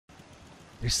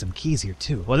There's some keys here,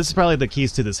 too. Well, this is probably the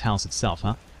keys to this house itself,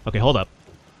 huh? Okay, hold up.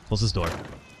 Close this door.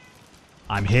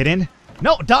 I'm hidden.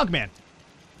 No, Dogman!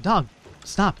 Dog,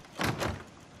 stop.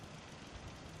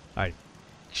 Alright.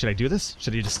 Should I do this?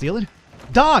 Should I just steal it?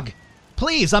 Dog!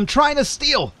 Please, I'm trying to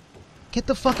steal! Get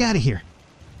the fuck out of here.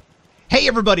 Hey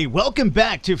everybody, welcome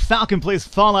back to Falcon Plays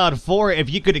Fallout 4.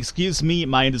 If you could excuse me,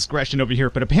 my indiscretion over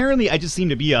here, but apparently I just seem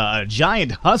to be a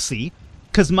giant hussy.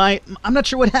 Because I'm not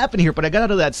sure what happened here, but I got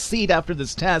out of that seat after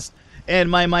this test,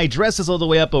 and my dress is all the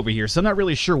way up over here, so I'm not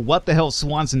really sure what the hell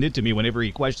Swanson did to me whenever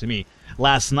he questioned me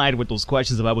last night with those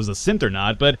questions if I was a synth or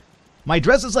not, but my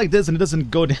dress is like this and it doesn't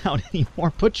go down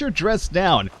anymore. Put your dress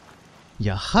down,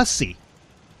 you hussy.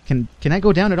 Can I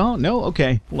go down at all? No?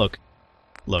 Okay, look,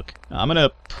 I'm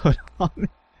gonna put on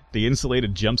the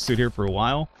insulated jumpsuit here for a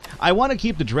while. I want to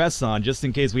keep the dress on just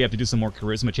in case we have to do some more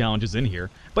charisma challenges in here.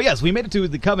 But yes, we made it to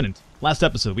the Covenant. Last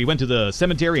episode, we went to the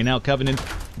cemetery and now Covenant.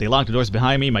 They locked the doors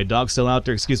behind me. My dog's still out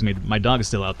there. Excuse me, my dog is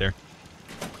still out there.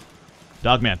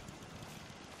 Dogman.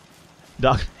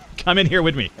 Dog, come in here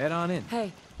with me. Head on in.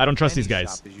 Hey. I don't trust these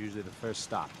guys. Shop is usually the first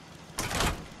stop.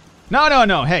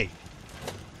 No, hey.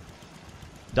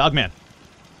 Dogman.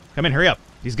 Come in, hurry up.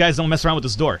 These guys don't mess around with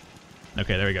this door.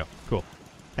 Okay, there we go. Cool.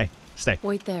 Hey, stay.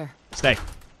 Wait there. Stay. Okay,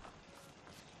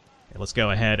 let's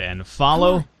go ahead and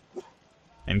follow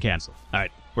and cancel.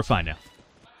 Alright, we're fine now.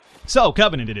 So,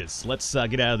 Covenant it is. Let's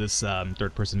get out of this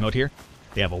third-person mode here.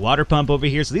 They have a water pump over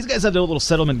here, so these guys have their little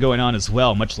settlement going on as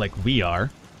well, much like we are.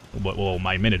 Well,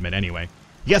 my Minutemen anyway.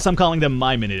 Yes, I'm calling them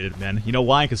my Minutemen. You know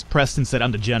why? Because Preston said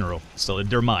I'm the general, so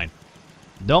they're mine.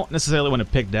 Don't necessarily want to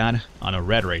pick that on a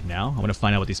red right now. I want to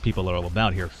find out what these people are all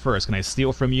about here first. Can I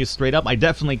steal from you straight up? I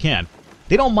definitely can.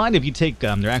 They don't mind if you take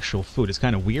their actual food. It's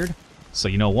kind of weird. So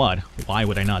you know what? Why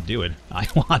would I not do it? I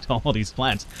want all these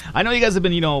plants. I know you guys have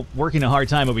been, working a hard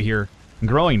time over here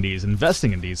growing these,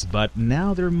 investing in these, but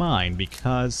now they're mine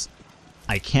because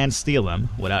I can steal them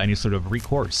without any sort of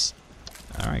recourse.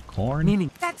 Alright, corn.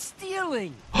 Meaning that's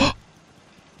stealing!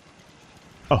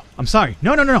 Oh, I'm sorry.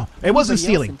 No. It wasn't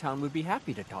stealing. Else in town would be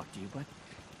happy to talk to you, but...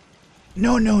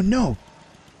 No.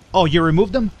 Oh, you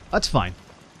removed them? That's fine.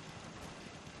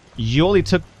 You only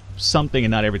took something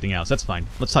and not everything else. That's fine.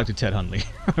 Let's talk to Ted Hundley.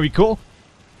 Are we cool?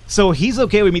 So he's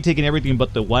okay with me taking everything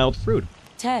but the wild fruit.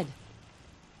 Ted.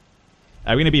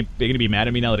 Are we gonna be mad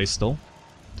at me now that I stole?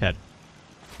 Ted,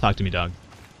 talk to me, dog.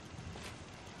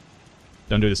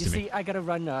 Don't do this to me. You see, I gotta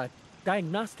run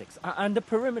diagnostics on the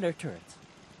perimeter turrets.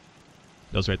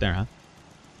 Those right there, huh?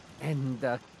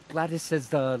 And Gladys says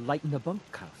the light in the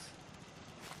bunkhouse.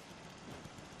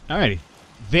 Alrighty.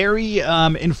 Very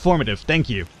informative. Thank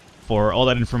you for all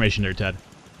that information there, Ted.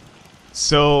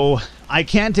 So, I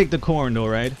can take the corn though,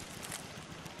 right?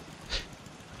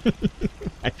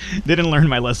 I didn't learn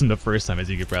my lesson the first time, as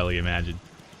you could probably imagine.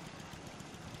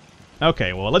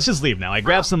 Okay, well, let's just leave now. I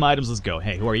grabbed some items. Let's go.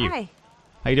 Hey, who are you? Hi.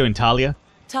 How you doing, Talia?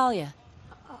 Talia.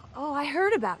 Oh, I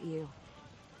heard about you.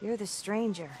 You're the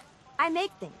stranger. I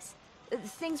make things.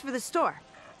 Things for the store.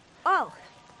 Oh,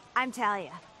 I'm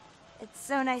Talia. It's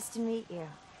so nice to meet you.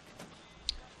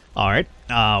 Alright.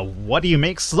 What do you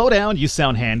make? Slow down. You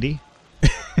sound handy.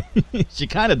 She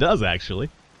kind of does, actually.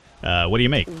 What do you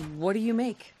make? What do you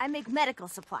make? I make medical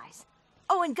supplies.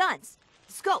 Oh, and guns,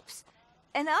 scopes,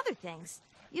 and other things.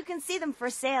 You can see them for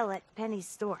sale at Penny's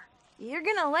store. You're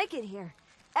gonna like it here.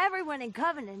 Everyone in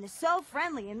Covenant is so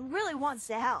friendly and really wants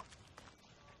to help.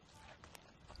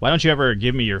 Why don't you ever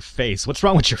give me your face? What's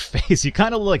wrong with your face? You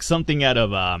kind of look like something out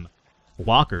of,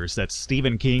 Walkers, that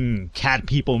Stephen King cat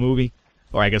people movie.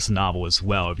 Or I guess novel as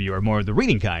well, if you are more of the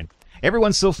reading kind.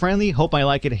 Everyone's so friendly, hope I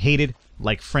like it, hated,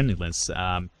 like friendliness.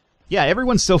 Yeah,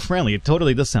 everyone's so friendly. It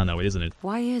totally does sound that way, doesn't it?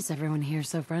 Why is everyone here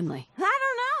so friendly? I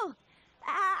don't know.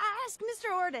 Ask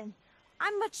Mr. Orden.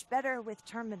 I'm much better with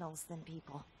terminals than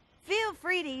people. Feel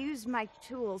free to use my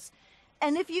tools.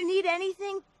 And if you need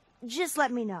anything, just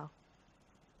let me know.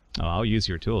 Oh, I'll use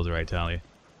your tools, right, Talia?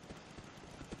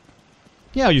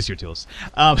 Yeah, I'll use your tools.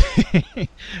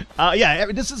 Yeah,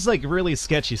 this is like really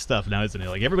sketchy stuff now, isn't it?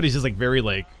 Like everybody's just like very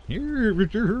like.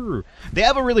 They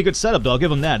have a really good setup, though. I'll give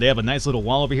them that. They have a nice little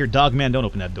wall over here. Dogman, don't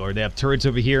open that door. They have turrets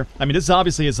over here. I mean, this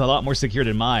obviously is a lot more secure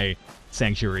than my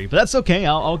sanctuary, but that's okay.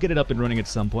 I'll get it up and running at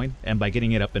some point. And by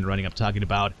getting it up and running, I'm talking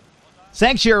about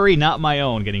sanctuary, not my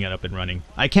own. Getting it up and running.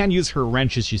 I can use her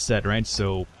wrenches, she said, right?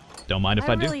 So don't mind if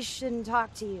I do. I really shouldn't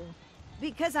talk to you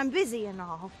because I'm busy and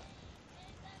all.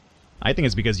 I think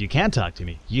it's because you can't talk to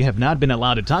me. You have not been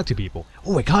allowed to talk to people.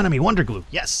 Oh, economy wonder glue.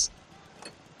 Yes.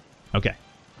 Okay.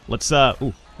 Let's,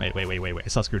 ooh. Wait. I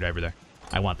saw a screwdriver there.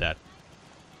 I want that.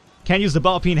 Can't use the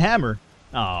ball peen hammer.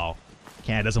 Oh.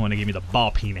 Cat doesn't want to give me the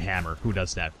ball peen hammer. Who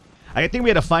does that? I think we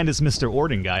had to find this Mr.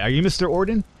 Orden guy. Are you Mr.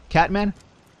 Orden? Catman?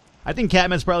 I think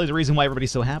Catman's probably the reason why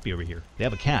everybody's so happy over here. They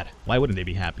have a cat. Why wouldn't they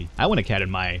be happy? I want a cat in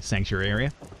my sanctuary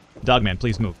area. Dogman,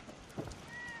 please move.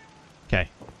 Okay.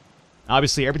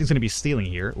 Obviously, everything's going to be stealing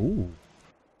here. Ooh.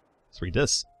 Let's read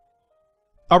this.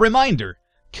 A reminder.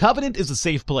 Covenant is a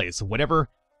safe place. Whatever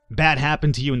bad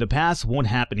happened to you in the past won't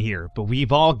happen here. But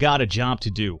we've all got a job to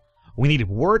do. We need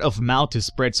word of mouth to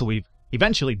spread so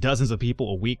eventually dozens of people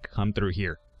a week come through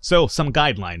here. So, some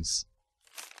guidelines.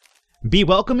 Be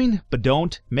welcoming, but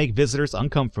don't make visitors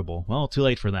uncomfortable. Well, too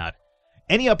late for that.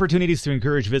 Any opportunities to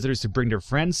encourage visitors to bring their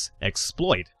friends,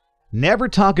 exploit. Never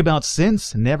talk about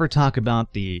sins, never talk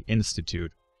about the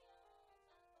Institute.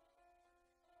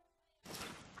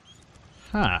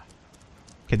 Huh.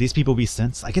 Can these people be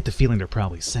synths? I get the feeling they're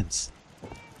probably synths.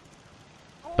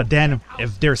 But then,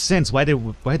 if they're synths, why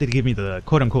did they give me the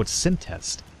quote-unquote synth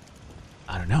test?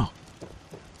 I don't know.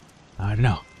 I don't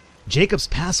know. Jacob's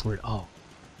password. Oh.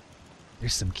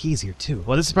 There's some keys here, too.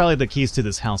 Well, this is probably the keys to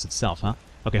this house itself, huh?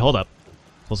 Okay, hold up.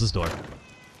 Close this door.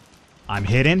 I'm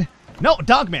hidden. No,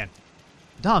 Dogman!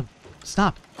 Dog,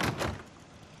 stop.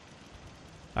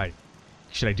 Alright.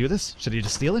 Should I do this? Should I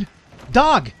just steal it?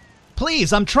 Dog!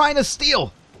 Please, I'm trying to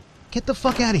steal! Get the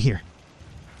fuck out of here.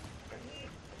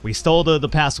 We stole the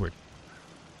password.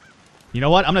 You know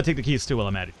what? I'm gonna take the keys, too, while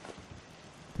I'm at it.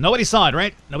 Nobody saw it,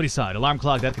 right? Nobody saw it. Alarm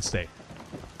clock, that could stay.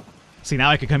 See,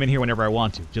 now I can come in here whenever I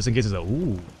want to, just in case it's a...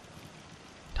 Ooh.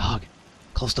 Dog,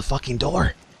 close the fucking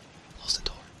door. Close the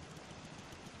door.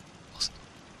 Close the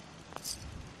door.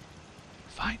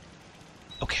 Fine.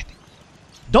 Okay.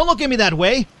 Don't look at me that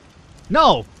way.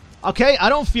 No. Okay, I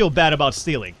don't feel bad about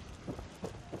stealing.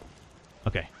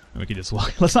 Okay, we can just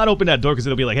walk. Let's not open that door because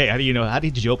it'll be like, hey, how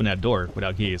did you open that door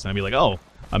without keys? And I'll be like, oh,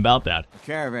 about that. The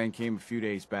caravan came a few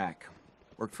days back.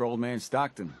 Worked for old man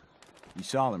Stockton. You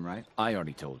saw them, right? I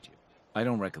already told you. I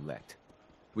don't recollect.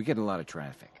 We get a lot of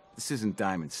traffic. This isn't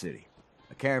Diamond City.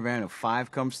 A caravan of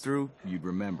 5 comes through, you'd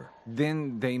remember.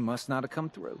 Then they must not have come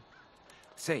through.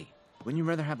 Say, wouldn't you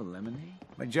rather have a lemonade?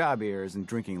 My job here isn't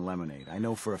drinking lemonade. I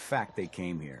know for a fact they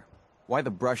came here. Why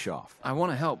the brush off? I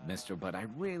want to help, mister, but I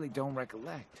really don't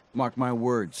recollect. Mark my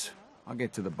words. I'll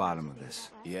get to the bottom of this.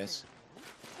 Yes?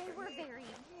 They were very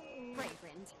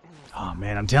fragrant. Oh,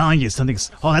 man, I'm telling you,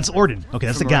 something's... Oh, that's Orden. Okay,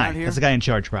 that's the From guy. around here? That's the guy in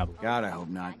charge, probably. God, I hope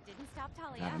not. Didn't stop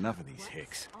Talia. Not enough of these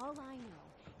hicks. All I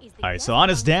know is that Alright, so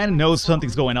Honest Dan knows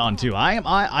something's going on, too.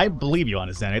 I believe you,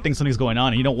 Honest Dan. I think something's going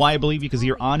on. And you know why I believe you? Because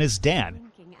you're Honest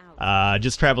Dan.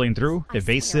 Just traveling through?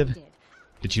 Evasive?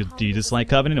 Do you dislike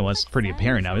Covenant? Well, it's pretty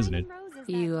apparent now, isn't it?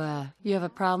 You have a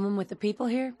problem with the people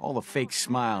here? All the fake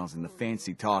smiles and the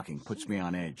fancy talking puts me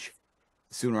on edge.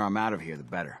 The sooner I'm out of here, the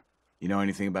better. You know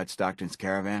anything about Stockton's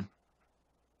caravan?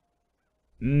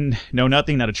 No,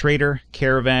 nothing. Not a traitor.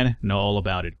 Caravan. Know all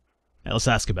about it. Now, let's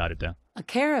ask about it, though. A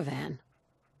caravan?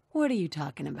 What are you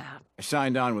talking about? I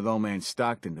signed on with old man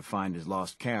Stockton to find his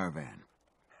lost caravan.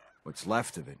 What's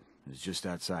left of it is just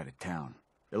outside of town.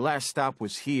 The last stop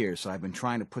was here, so I've been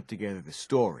trying to put together the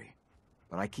story.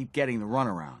 But I keep getting the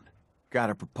runaround. Got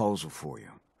a proposal for you.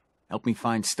 Help me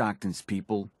find Stockton's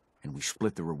people, and we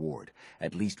split the reward.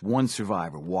 At least one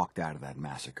survivor walked out of that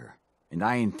massacre. And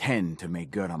I intend to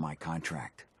make good on my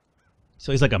contract.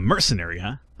 So he's like a mercenary,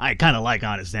 huh? I kind of like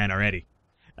Honest Dan already.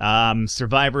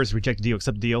 Survivors, reject the deal,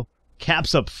 accept the deal.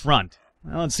 Caps up front.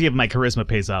 Well, let's see if my charisma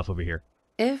pays off over here.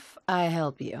 If I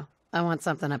help you, I want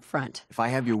something up front. If I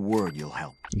have your word, you'll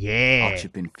help. Yeah. I'll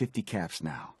chip in 50 caps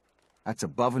now. That's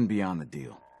above and beyond the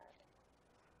deal.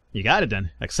 You got it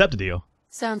then. Accept the deal.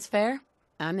 Sounds fair.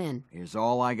 I'm in. Here's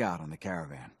all I got on the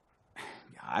caravan.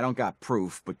 I don't got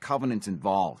proof, but Covenant's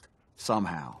involved.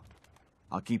 Somehow.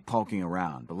 I'll keep poking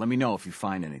around, but let me know if you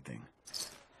find anything.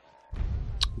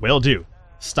 Will do.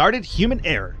 Started human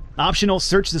error. Optional,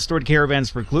 search destroyed caravans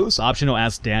for clues. Optional,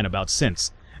 ask Dan about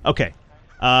synths. Okay.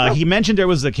 He mentioned there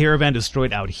was a caravan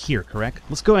destroyed out here, correct?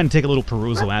 Let's go ahead and take a little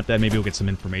perusal at that. Maybe we'll get some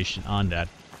information on that.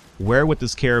 Where would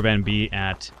this caravan be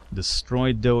at?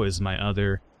 Destroyed, though, is my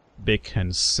other big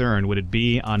concern. Would it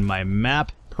be on my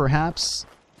map, perhaps?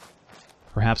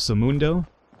 Perhaps a mundo?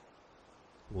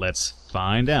 Let's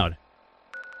find out.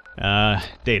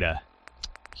 Data.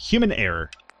 Human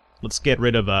error. Let's get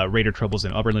rid of raider troubles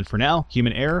in Oberlin for now.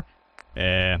 Human error.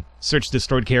 Search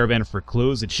destroyed caravan for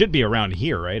clues. It should be around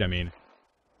here, right? I mean...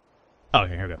 Oh,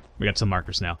 okay, here we go. We got some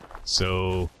markers now.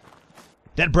 So...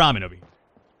 Dead Brahmin over here.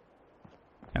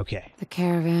 Okay. The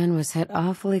caravan was hit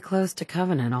awfully close to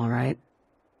Covenant, all right.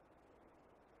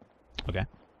 Okay.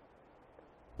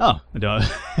 Oh,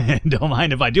 don't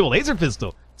mind if I do a laser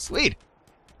pistol. Sweet.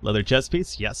 Leather chest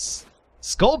piece, yes.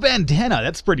 Skull bandana,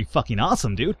 that's pretty fucking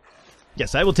awesome, dude.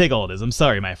 Yes, I will take all of this. I'm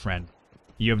sorry, my friend.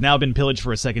 You have now been pillaged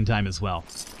for a second time as well.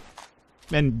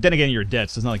 And then again, you're dead,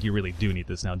 so it's not like you really do need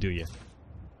this now, do you?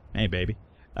 Hey, baby.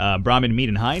 Brahmin meat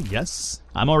and hide? Yes.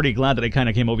 I'm already glad that I kind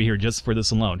of came over here just for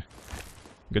this alone.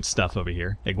 Good stuff over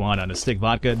here. Iguana on a stick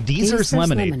vodka. Deezer's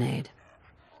lemonade.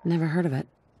 Never heard of it.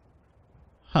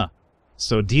 Huh.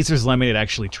 So Deezer's lemonade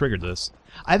actually triggered this.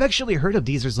 I've actually heard of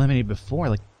Deezer's lemonade before.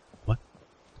 Like, what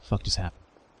the fuck just happened?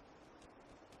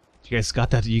 You guys got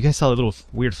that? You guys saw a little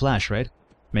weird flash, right?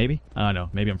 Maybe? I don't know.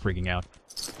 Maybe I'm freaking out.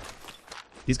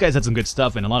 These guys had some good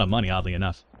stuff and a lot of money, oddly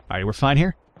enough. Alright, we're fine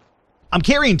here? I'm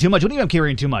carrying too much. What do you mean I'm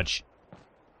carrying too much?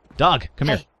 Dog, come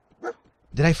here.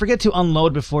 Did I forget to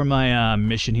unload before my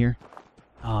mission here?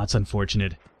 Oh, it's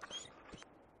unfortunate.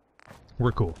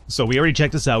 We're cool. So we already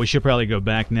checked this out. We should probably go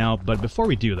back now. But before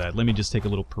we do that, let me just take a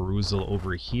little perusal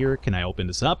over here. Can I open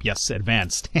this up? Yes,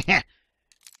 advanced.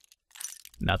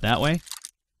 Not that way.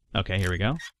 Okay, here we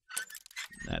go.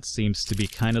 That seems to be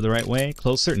kind of the right way.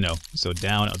 Closer? No. So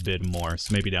down a bit more.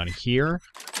 So maybe down here.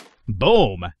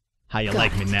 Boom! How you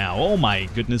like me now? Oh my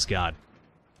goodness God.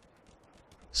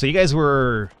 So you guys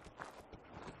were,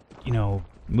 you know,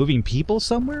 moving people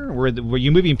somewhere? Were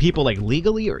you moving people like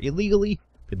legally or illegally?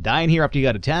 Could die in here after you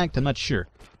got attacked? I'm not sure.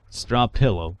 Straw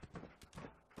pillow.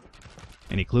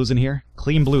 Any clues in here?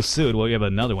 Clean blue suit. Well, you have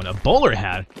another one. A bowler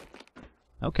hat.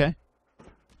 Okay.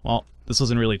 Well, this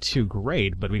wasn't really too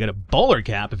great, but we got a bowler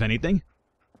cap, if anything.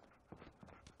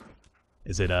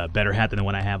 Is it a better hat than the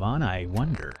one I have on? I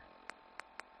wonder.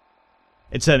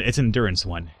 It's an endurance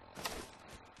one.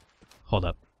 Hold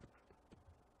up.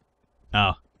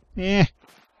 Oh. Eh.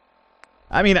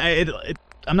 I mean,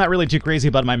 I'm not really too crazy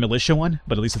about my militia one,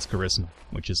 but at least it's charisma,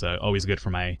 which is always good for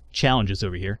my challenges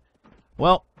over here.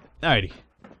 Well, alrighty.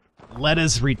 Let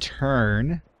us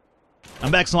return.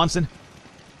 I'm back, Swanson.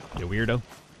 You weirdo.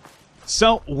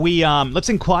 So, let's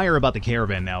inquire about the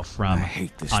caravan now from I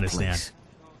hate this Honest place. Dan.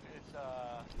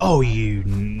 Oh, you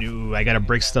knew. I gotta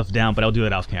break stuff down, but I'll do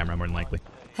it off camera, more than likely.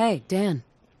 Hey, Dan.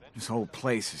 This whole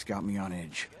place has got me on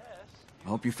edge. I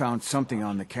hope you found something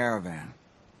on the caravan.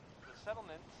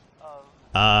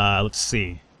 Let's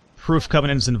see. Proof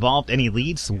covenants involved. Any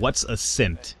leads? What's a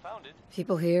synth?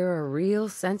 People here are real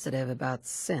sensitive about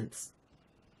synths.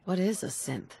 What is a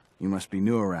synth? You must be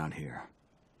new around here.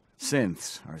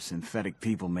 Synths are synthetic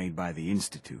people made by the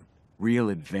Institute.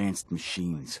 Real advanced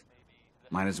machines.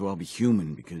 Might as well be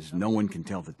human because no one can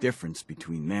tell the difference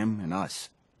between them and us.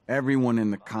 Everyone in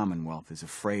the Commonwealth is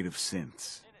afraid of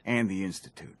synths and the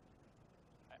Institute.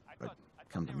 But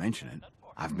come to mention it,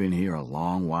 I've been here a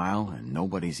long while and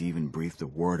nobody's even breathed a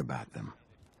word about them.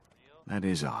 That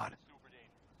is odd.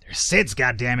 They're SIDS,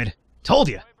 goddammit. Told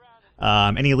you.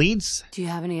 Any leads? Do you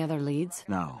have any other leads?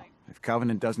 No. If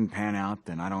Covenant doesn't pan out,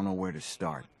 then I don't know where to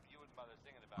start.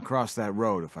 I'll cross that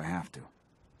road if I have to.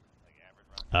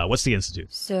 What's the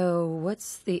Institute? So,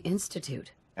 what's the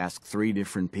Institute? Ask 3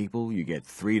 different people, you get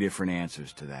 3 different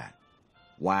answers to that.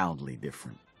 Wildly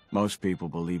different. Most people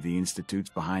believe the Institute's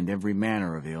behind every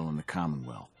manner of ill in the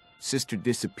Commonwealth. Sister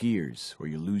disappears, or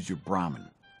you lose your Brahmin.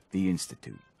 The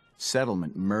Institute.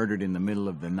 Settlement murdered in the middle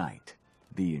of the night.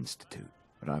 The Institute.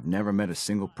 But I've never met a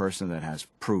single person that has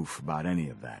proof about any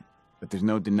of that. But there's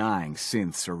no denying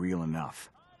synths are real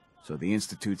enough. So the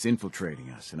Institute's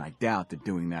infiltrating us, and I doubt they're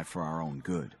doing that for our own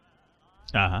good.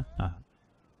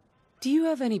 Do you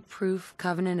have any proof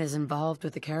Covenant is involved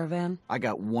with the caravan? I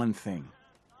got one thing.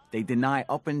 They deny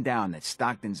up and down that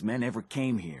Stockton's men ever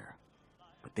came here.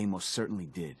 But they most certainly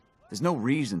did. There's no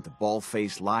reason to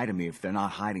bald-faced lie to me if they're not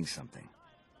hiding something.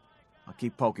 I'll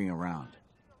keep poking around.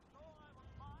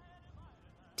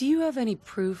 Do you have any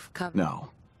proof Covenant...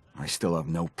 No. I still have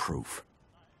no proof.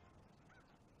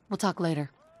 We'll talk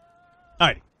later.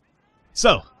 Alright.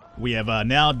 So, we have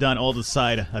now done all the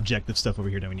side objective stuff over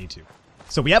here that we need to.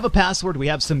 So we have a password, we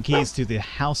have some keys to the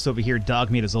house over here.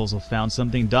 Dogmeat has also found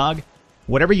something. Dog,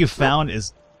 whatever you found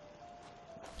is...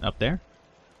 up there?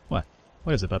 What?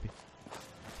 What is it, puppy?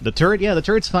 The turret? Yeah, the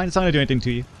turret's fine. It's not going to do anything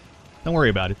to you. Don't worry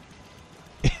about it.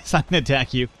 It's not going to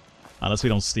attack you. Unless we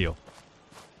don't steal.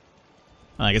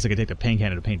 Well, I guess I could take the paint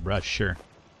can and a paintbrush, sure.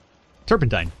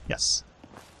 Turpentine, yes.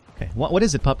 Okay, what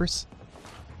is it, puppers?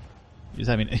 You're just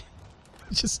having...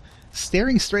 just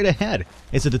staring straight ahead.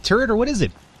 Is it the turret or what is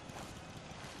it?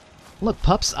 Look,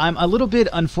 pups, I'm a little bit...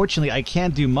 unfortunately, I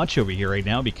can't do much over here right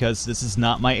now because this is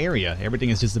not my area. Everything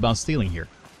is just about stealing here.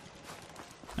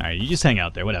 Alright, you just hang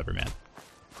out there. Whatever, man.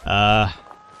 I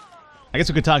guess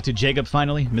we could talk to Jacob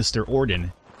finally. Mr.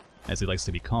 Orden, as he likes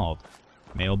to be called.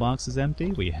 Mailbox is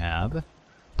empty. We have...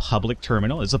 public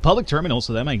terminal. It's a public terminal,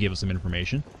 so that might give us some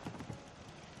information.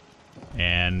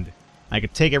 And I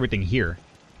could take everything here,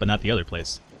 but not the other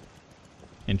place.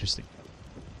 Interesting.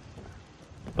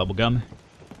 Bubblegum.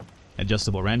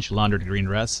 Adjustable wrench. Laundered green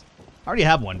dress. I already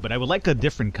have one, but I would like a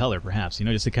different color, perhaps. You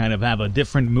know, just to kind of have a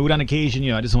different mood on occasion.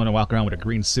 You know, I just want to walk around with a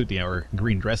green suit or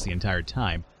green dress the entire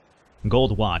time.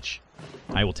 Gold watch.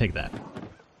 I will take that.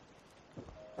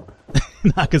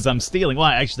 Not because I'm stealing. Well,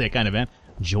 actually, I kind of am.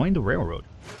 Join the railroad.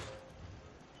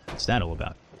 What's that all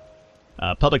about?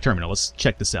 Public terminal. Let's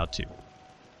check this out, too.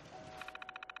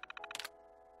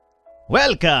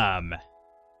 Welcome!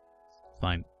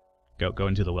 Fine. Go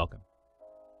into the welcome.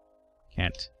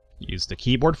 Can't use the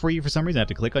keyboard for you for some reason. I have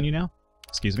to click on you now?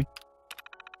 Excuse me.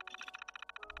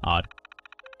 Odd.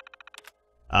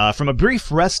 From a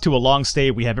brief rest to a long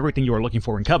stay, we have everything you are looking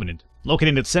for in Covenant. Located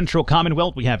in its central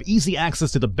Commonwealth, we have easy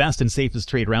access to the best and safest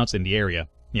trade routes in the area.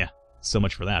 Yeah, so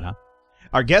much for that, huh?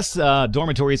 Our guest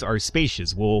dormitories are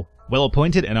spacious,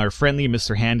 well-appointed, and our friendly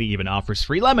Mr. Handy even offers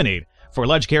free lemonade. For a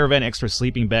large caravan, extra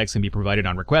sleeping bags can be provided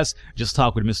on request. Just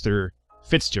talk with Mr.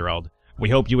 Fitzgerald. We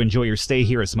hope you enjoy your stay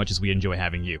here as much as we enjoy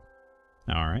having you.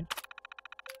 Alright.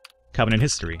 Covenant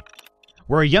history.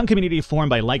 We're a young community formed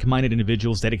by like-minded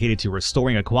individuals dedicated to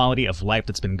restoring a quality of life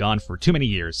that's been gone for too many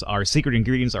years. Our secret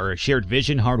ingredients are a shared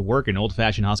vision, hard work, and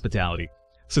old-fashioned hospitality.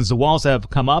 Since the walls have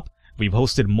come up, we've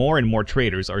hosted more and more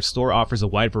traders. Our store offers a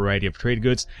wide variety of trade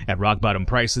goods at rock-bottom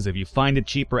prices. If you find it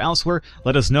cheaper elsewhere,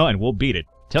 let us know and we'll beat it.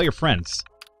 Tell your friends.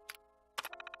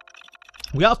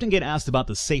 We often get asked about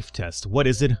the safe test. What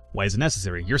is it? Why is it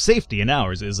necessary? Your safety and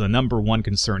ours is a #1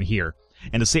 concern here,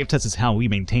 and the safe test is how we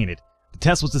maintain it. The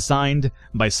test was designed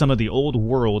by some of the old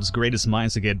world's greatest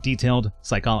minds to get detailed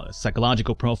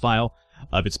psychological profile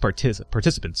of its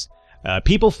participants.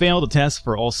 People fail the test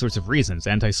for all sorts of reasons: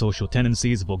 antisocial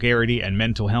tendencies, vulgarity, and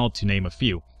mental health, to name a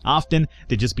few. Often,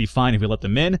 they'd just be fine if we let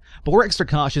them in, but we're extra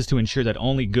cautious to ensure that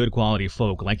only good quality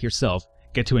folk like yourself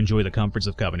get to enjoy the comforts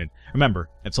of Covenant. Remember,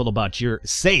 it's all about your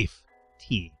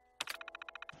safety.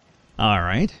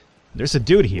 Alright. There's a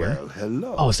dude here. Well,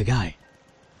 hello. Oh, it's a guy.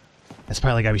 That's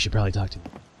probably the guy we should probably talk to.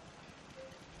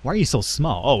 Why are you so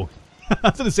small? Oh, I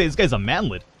was going to say, this guy's a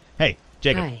manlet. Hey,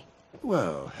 Jacob. Hi.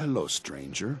 Well, hello,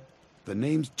 stranger. The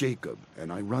name's Jacob,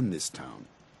 and I run this town.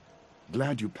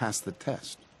 Glad you passed the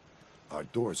test. Our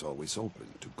door's always open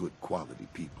to good quality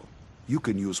people. You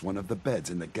can use one of the beds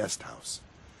in the guest house,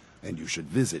 and you should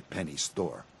visit Penny's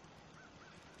store.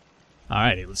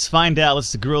 Alrighty, let's find out.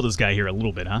 Let's grill this guy here a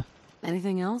little bit, huh?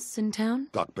 Anything else in town?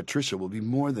 Doc Patricia will be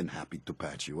more than happy to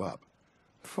patch you up.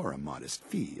 For a modest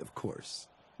fee, of course.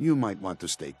 You might want to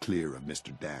stay clear of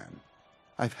Mr. Dan.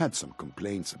 I've had some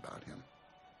complaints about him.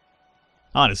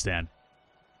 Honest, Dan.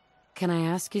 Can I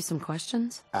ask you some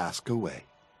questions? Ask away.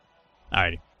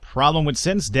 Alrighty. Problem with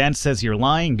Since. Dan says you're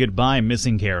lying. Goodbye,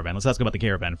 missing caravan. Let's ask about the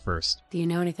caravan first. Do you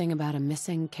know anything about a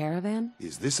missing caravan?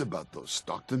 Is this about those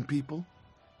Stockton people?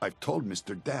 I've told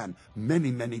Mr. Dan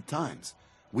many, many times.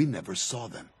 We never saw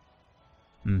them.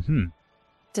 Mm-hmm.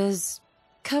 Does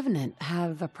Covenant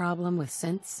have a problem with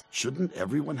synths? Shouldn't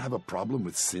everyone have a problem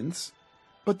with synths?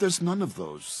 But there's none of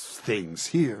those things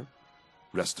here.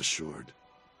 Rest assured.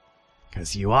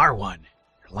 'Cause you are one.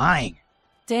 You're lying.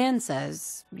 Dan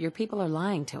says your people are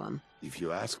lying to him. If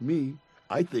you ask me,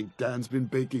 I think Dan's been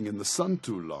baking in the sun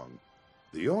too long.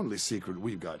 The only secret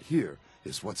we've got here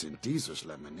is what's in Deezer's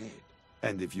lemonade.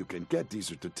 And if you can get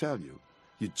Deezer to tell you,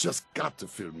 you just got to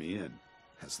fill me in.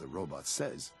 As the robot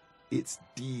says, it's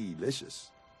delicious.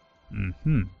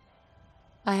 Mm-hmm.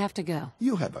 I have to go.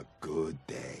 You have a good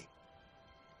day.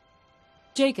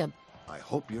 Jacob. I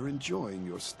hope you're enjoying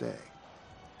your stay.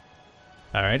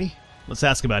 Alrighty. Let's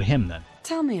ask about him, then.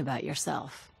 Tell me about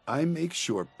yourself. I make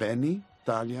sure Penny,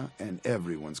 Talia, and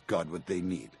everyone's got what they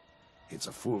need. It's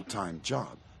a full-time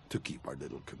job to keep our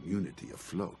little community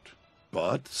afloat.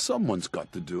 But someone's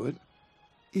got to do it,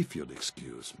 if you'll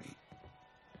excuse me.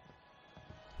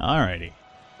 Alrighty.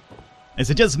 Is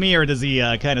it just me, or does he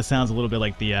kind of sounds a little bit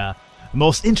like the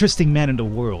most interesting man in the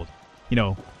world? You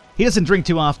know, he doesn't drink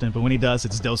too often, but when he does,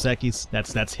 it's Dos Equis.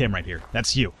 That's him right here.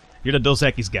 That's you. You're the Dos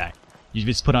Equis guy. You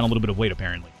just put on a little bit of weight,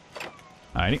 apparently.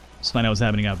 Alrighty. Let's find out what's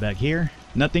happening out back here.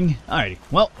 Nothing. Alrighty.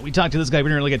 Well, we talked to this guy. We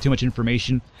didn't really get too much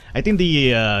information. I think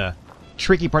the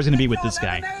tricky part's going to be with this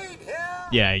guy.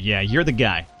 Yeah, you're the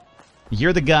guy.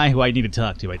 You're the guy who I need to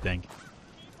talk to, I think.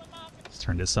 Let's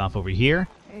turn this off over here.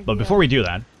 But before we do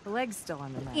that... The leg's still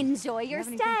on the knife. Enjoy your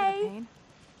stay.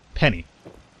 Penny.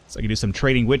 So I can do some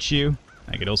trading with you.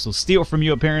 I could also steal from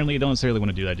you, apparently. Don't necessarily want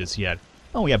to do that just yet.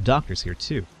 Oh, we have doctors here,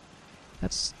 too.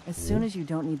 That's... As soon as you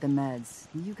don't need the meds,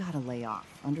 you gotta lay off.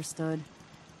 Understood?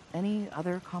 Any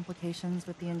other complications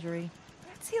with the injury?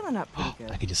 It's healing up pretty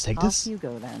good. I could just take Off this? you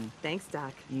go then. Thanks,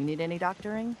 Doc. You need any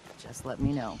doctoring? Just let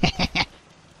me know.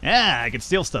 Yeah, I can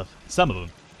steal stuff. Some of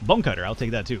them. Bone cutter, I'll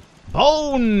take that too.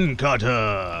 Bone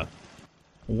cutter!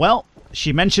 Well,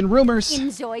 she mentioned rumors.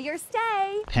 Enjoy your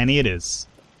stay. Penny it is.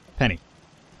 Penny,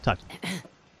 talk to me.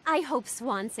 I hope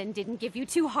Swanson didn't give you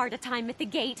too hard a time at the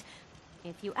gate.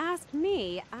 If you ask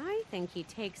me, I think he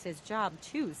takes his job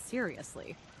too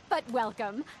seriously. But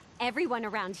welcome. Everyone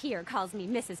around here calls me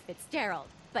Mrs. Fitzgerald.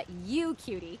 But you,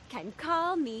 cutie, can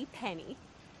call me Penny.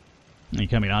 Are you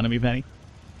coming on to me, Penny?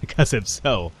 Because if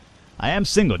so, I am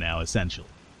single now, essentially.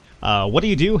 What do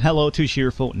you do? Hello, too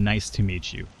cheerful. Nice to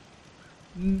meet you.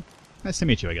 Nice to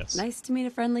meet you, I guess. Nice to meet a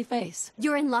friendly face.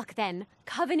 You're in luck then.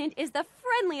 Covenant is the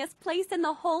friendliest place in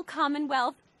the whole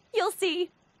Commonwealth. You'll see.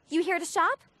 You here to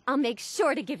shop? I'll make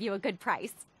sure to give you a good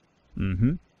price.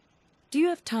 Mm-hmm. Do you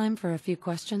have time for a few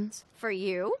questions? For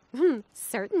you?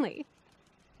 Certainly.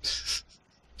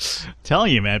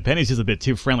 Telling you, man, Penny's just a bit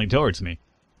too friendly towards me.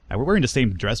 We're wearing the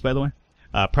same dress, by the way.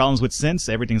 Problems with synths,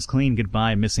 everything's clean,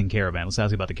 goodbye, missing caravan. Let's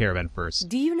ask you about the caravan first.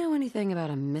 Do you know anything about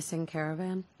a missing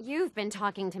caravan? You've been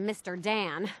talking to Mr.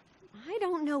 Dan. I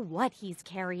don't know what he's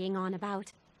carrying on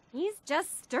about. He's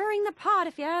just stirring the pot,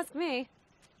 if you ask me.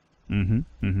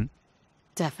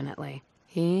 Definitely.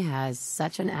 He has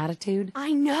such an attitude.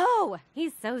 I know!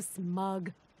 He's so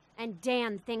smug. And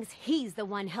Dan thinks he's the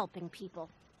one helping people.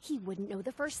 He wouldn't know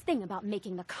the first thing about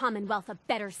making the Commonwealth a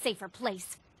better, safer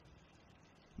place.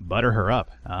 Butter her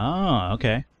up. Oh,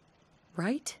 okay.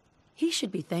 Right? He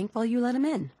should be thankful you let him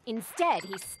in. Instead,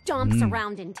 he stomps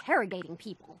around interrogating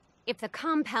people. If the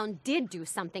compound did do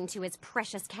something to his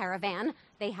precious caravan,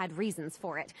 they had reasons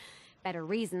for it. Better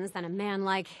reasons than a man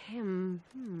like him.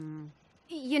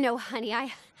 You know, honey,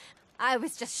 I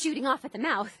was just shooting off at the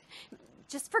mouth.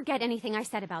 Just forget anything I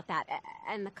said about that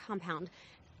and the compound.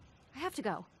 I have to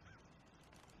go.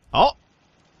 Oh,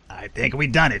 I think we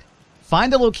done it.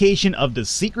 Find the location of the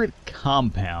secret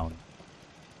compound.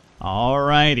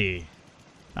 Alrighty.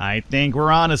 I think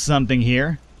we're onto something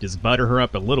here. Just butter her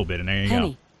up a little bit and there you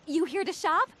Penny. go. You here to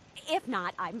shop? If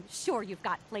not, I'm sure you've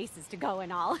got places to go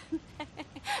and all.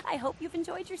 I hope you've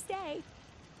enjoyed your stay.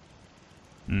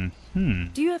 Do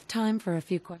you have time for a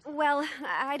few questions? Well,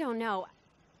 I don't know.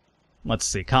 Let's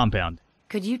see, compound.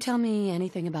 Could you tell me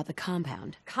anything about the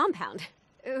compound? Compound?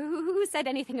 Who said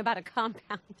anything about a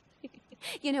compound?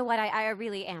 You know what, I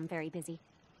really am very busy.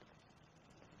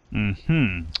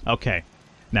 Okay.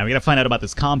 Now we gotta find out about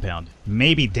this compound.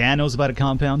 Maybe Dan knows about a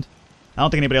compound? I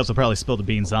don't think anybody else will probably spill the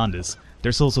beans on this.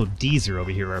 There's also Deezer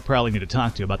over here who I probably need to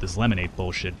talk to about this lemonade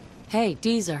bullshit. Hey,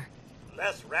 Deezer.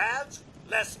 Less rads,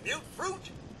 less mute fruit,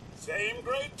 same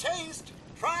great taste.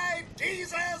 Try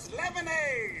Deezer's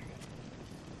lemonade.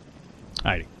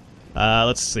 Alrighty.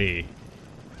 Let's see.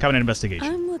 Covenant investigation.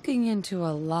 I'm looking into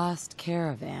a lost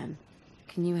caravan.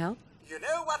 Can you help? You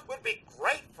know what would be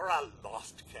great for a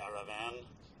lost caravan?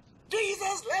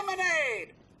 Deezer's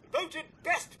lemonade! Voted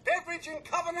best beverage in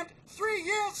Covenant 3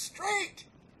 years straight!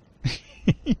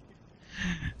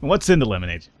 What's in the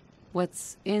lemonade?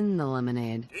 What's in the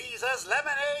lemonade? Deezer's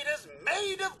lemonade is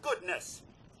made of goodness.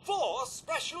 4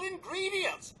 special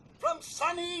ingredients from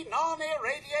sunny,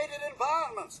 non-irradiated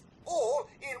environments, all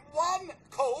in 1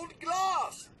 cold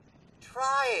glass.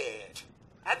 Try it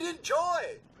and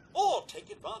enjoy, or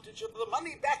take advantage of the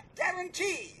money-back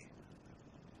guarantee.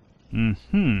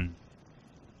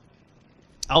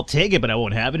 I'll take it, but I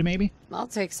won't have it, maybe? I'll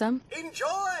take some. Enjoy!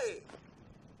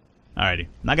 Alrighty.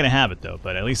 Not gonna have it, though,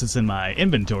 but at least it's in my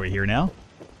inventory here now.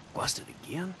 Busted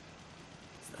again?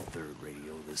 It's the 3rd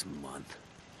radio this month.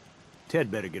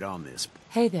 Ted better get on this.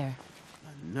 Hey there.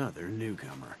 Another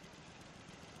newcomer.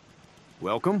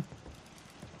 Welcome.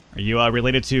 Are you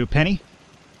related to Penny?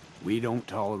 We don't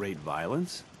tolerate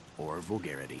violence or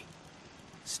vulgarity.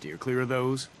 Steer clear of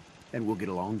those, and we'll get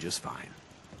along just fine.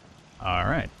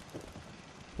 Alright.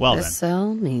 Well then.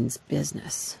 S.L. means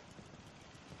business.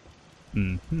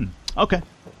 Okay.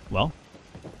 Well,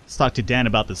 let's talk to Dan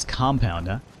about this compound,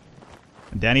 huh?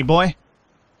 Danny boy?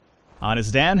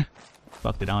 Honest Dan?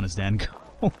 Fuck, did Honest Dan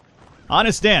go?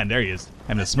 Honest Dan, there he is.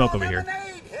 Having a smoke over here.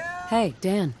 Hey,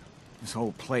 Dan. This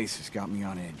whole place has got me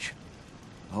on edge.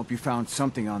 I hope you found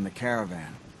something on the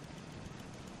caravan.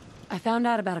 I found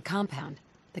out about a compound.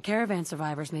 The caravan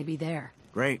survivors may be there.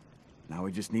 Great. Now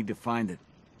we just need to find it.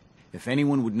 If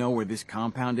anyone would know where this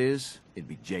compound is, it'd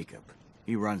be Jacob.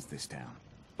 He runs this town.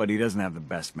 But he doesn't have the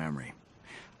best memory.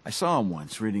 I saw him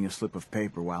once reading a slip of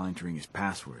paper while entering his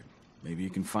password. Maybe you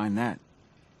can find that.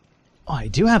 Oh, I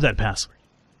do have that password.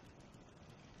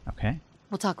 Okay.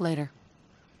 We'll talk later.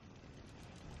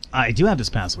 I do have this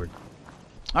password.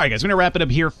 Alright guys, we're going to wrap it up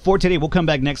here for today. We'll come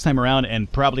back next time around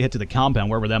and probably head to the compound,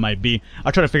 wherever that might be.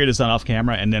 I'll try to figure this out off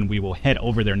camera, and then we will head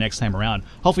over there next time around.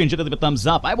 Hopefully you enjoyed it. Leave a thumbs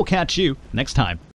up. I will catch you next time.